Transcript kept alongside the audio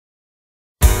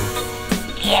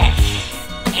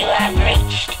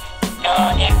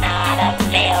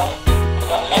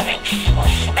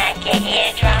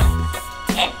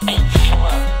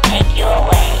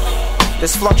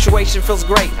This fluctuation feels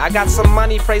great. I got some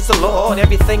money, praise the Lord.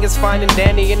 Everything is fine and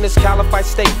dandy in this California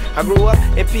state. I grew up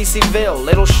in PCville,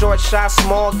 little short, shy,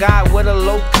 small guy with a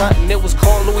low cut, and it was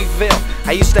called Louisville.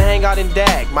 I used to hang out in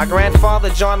Dag. My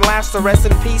grandfather, John Laster, rest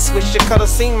in peace. Wish you could have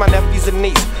seen my nephews and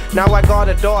niece. Now I got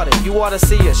a daughter, you ought to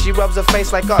see her. She rubs her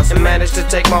face like us and managed to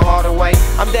take my heart away.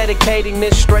 I'm dedicating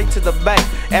this straight to the Bay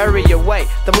Area way.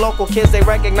 Them local kids, they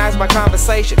recognize my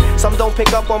conversation. Some don't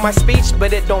pick up on my speech,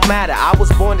 but it don't matter. I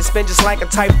was born to spin just like a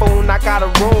typhoon. I got a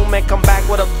room and come back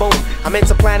with a boom. I'm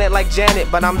into planet like Janet,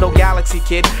 but I'm no galaxy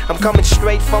kid. I'm coming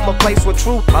straight from a place where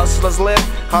true hustlers live,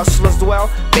 hustlers dwell.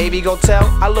 Baby, go tell,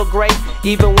 I look great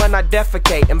even when I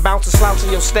defecate and bounce and slouch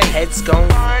in your state. Heads gone,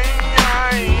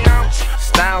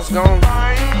 styles gone,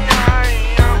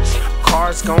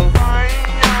 cars gone,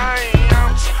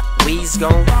 we's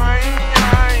gone,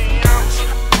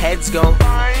 heads gone.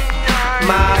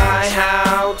 My,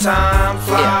 how time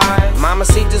flies.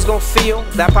 Mamacita's gon' feel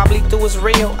that probably through is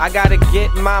real. I gotta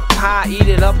get my pie, eat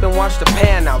it up and watch the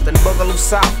pan out, then boogaloo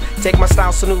south, take my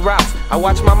styles to new routes. I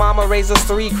watch my mama raise us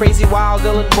 3 crazy wild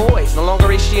Dylan boys. No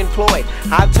longer is she employed.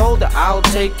 I told her I'll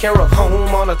take care of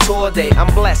home on a tour day.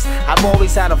 I'm blessed, I've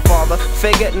always had a father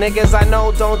figure. Niggas I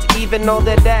know don't even know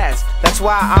their dads. That's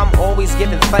why I'm always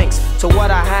giving thanks to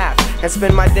what I have, and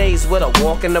spend my days with a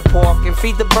walk in the park and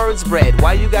feed the birds bread.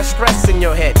 Why you got stress in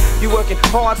your head? You working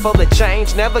hard for the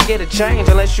change, never get a change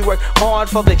unless you work hard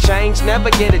for the change,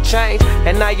 never get a change.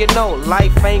 And now you know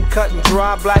life ain't cut and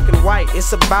dry, black and white.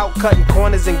 It's about cutting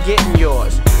corners and getting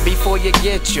yours before you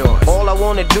get yours. All I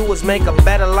wanna do is make a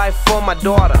better life for my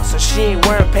daughter, so she ain't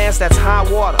wearing pants that's high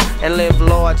water, and live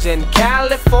large in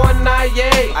California,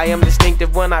 yeah. I am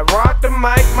distinctive when I rock the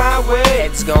mic my way.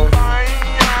 Heads gone,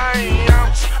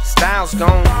 styles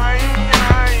gone,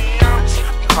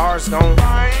 cars gone,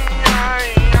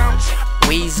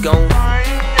 we's gone,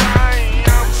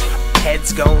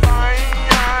 heads gone,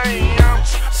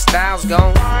 styles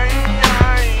gone,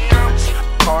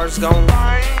 cars gone,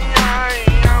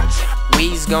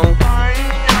 we's gone,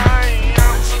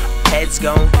 heads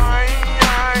gone,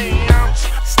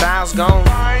 styles gone.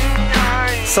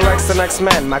 Selects the next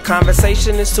man. My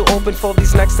conversation is too open for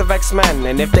these next of X-Men.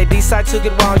 And if they decide to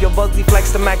get wild, your Bugsy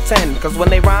flex the Mac 10. Cause when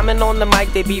they rhyming on the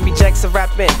mic, they beat rejects of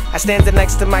rapping. I stand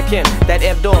next to my kin, that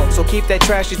F dog. So keep that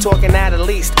trash you talking at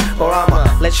least, or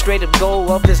I'ma let straight up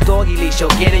go of this doggy leash. Yo,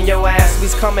 get in your ass,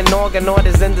 we's coming Noggin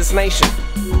orders in this nation.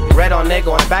 Red on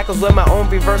nigga on backwards with my own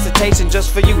reversitation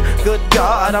just for you. Good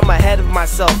God, I'm ahead of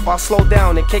myself. I'll slow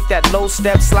down and kick that low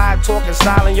step slide talking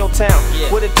style in your town.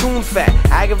 With a tune fat,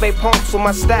 aggravate punks with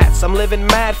my stats. I'm living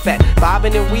mad fat,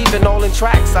 bobbing and weaving all in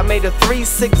tracks. I made a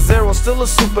 360, still a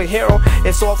superhero.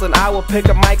 It's often I will pick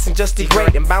up mics and just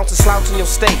degrade and bounce and slouch in your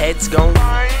state. Heads gone,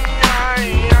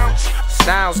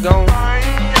 styles gone,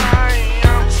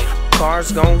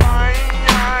 cars gone,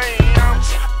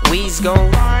 we's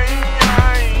gone,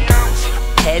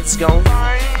 heads gone,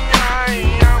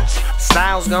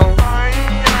 styles gone,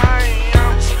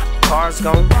 cars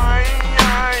gone,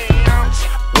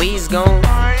 we's gone,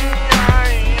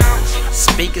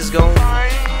 speakers gone,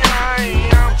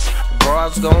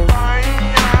 broads gone,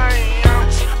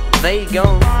 they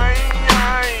gone,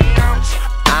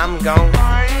 I'm gone,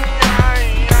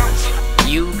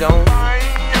 you gone.